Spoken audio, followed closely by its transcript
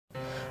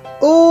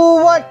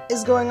Ooh, what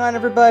is going on,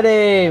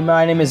 everybody?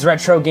 My name is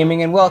Retro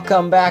Gaming and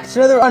welcome back to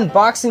another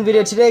unboxing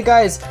video. Today,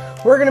 guys,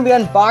 we're going to be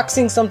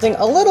unboxing something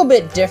a little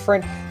bit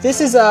different. This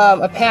is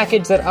a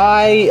package that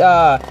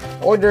I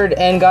ordered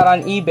and got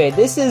on eBay.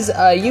 This is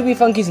a UB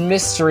Funkeys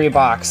mystery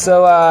box.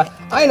 So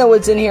I know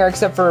what's in here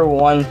except for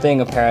one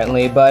thing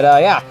apparently, but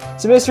yeah,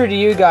 it's a mystery to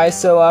you guys.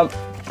 So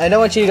I don't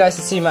want you guys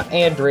to see my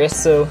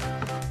address, so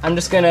I'm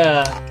just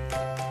gonna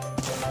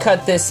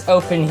cut this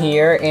open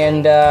here,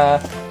 and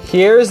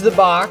here's the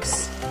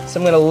box. So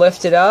I'm gonna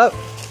lift it up.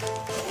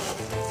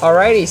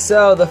 Alrighty,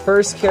 so the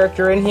first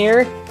character in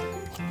here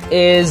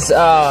is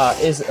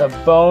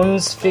a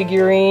Bones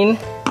figurine.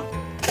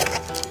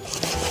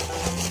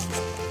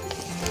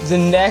 The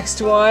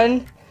next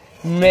one,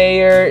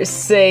 Mayor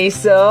Say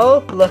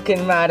So,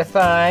 looking mighty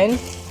fine.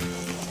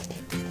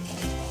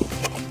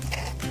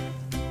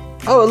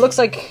 Oh, it looks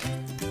like,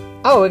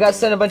 oh, we got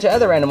sent a bunch of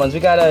other random ones. We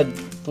got a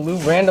blue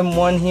random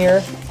one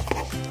here.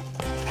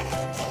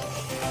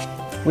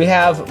 We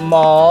have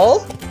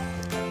Maul,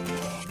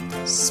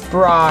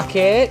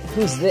 Sprocket,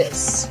 who's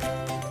this?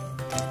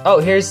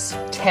 Oh, here's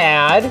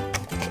Tad,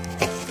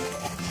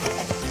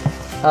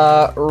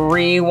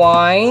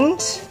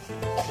 Rewind,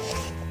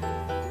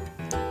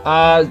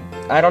 I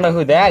don't know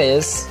who that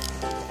is,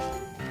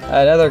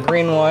 another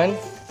green one.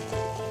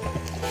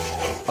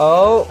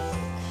 Oh,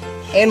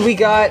 and we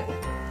got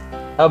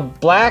a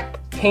black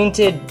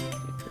painted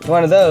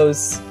one of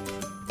those,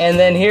 and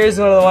then here's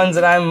one of the ones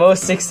that I'm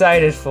most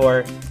excited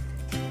for.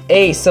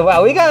 Ace. So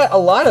wow, we got a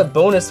lot of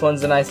bonus ones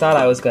than I thought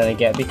I was gonna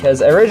get,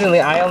 because originally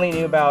I only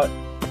knew about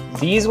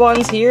these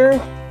ones here,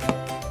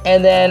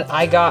 and then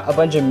I got a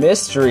bunch of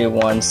mystery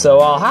ones, so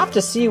I'll have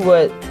to see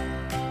what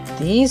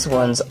these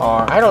ones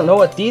are. I don't know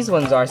what these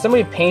ones are.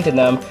 Somebody painted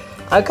them.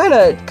 I'm kind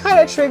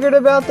of triggered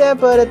about that,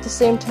 but at the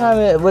same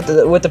time, with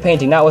the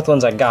painting, not with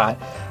ones I got.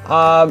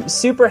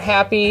 Super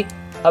happy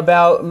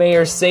about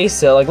Mayor Say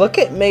So. Like, look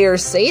at Mayor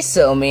Say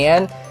So,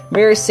 man.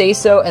 Mayor Say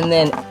So, and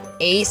then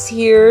Ace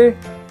here.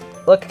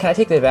 Look, can I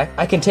take the back?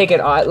 I can take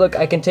it off. Look,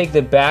 I can take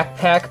the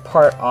backpack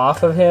part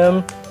off of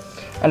him,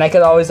 and I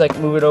could always like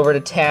move it over to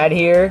Tad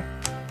here.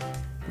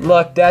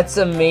 Look, that's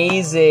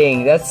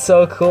amazing. That's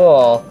so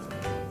cool.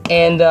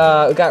 And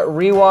we got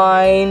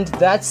Rewind.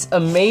 That's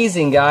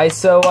amazing, guys.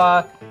 So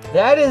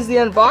that is the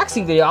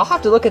unboxing video. I'll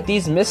have to look at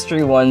these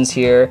mystery ones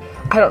here.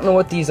 I don't know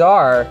what these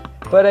are.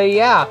 But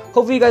yeah,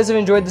 hopefully you guys have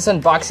enjoyed this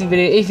unboxing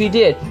video. If you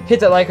did, hit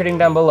that like rating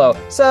down below.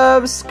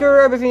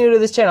 Subscribe if you're new to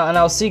this channel, and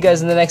I'll see you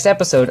guys in the next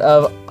episode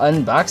of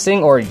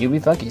Unboxing or UB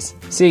Funkeys.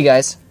 See you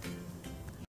guys.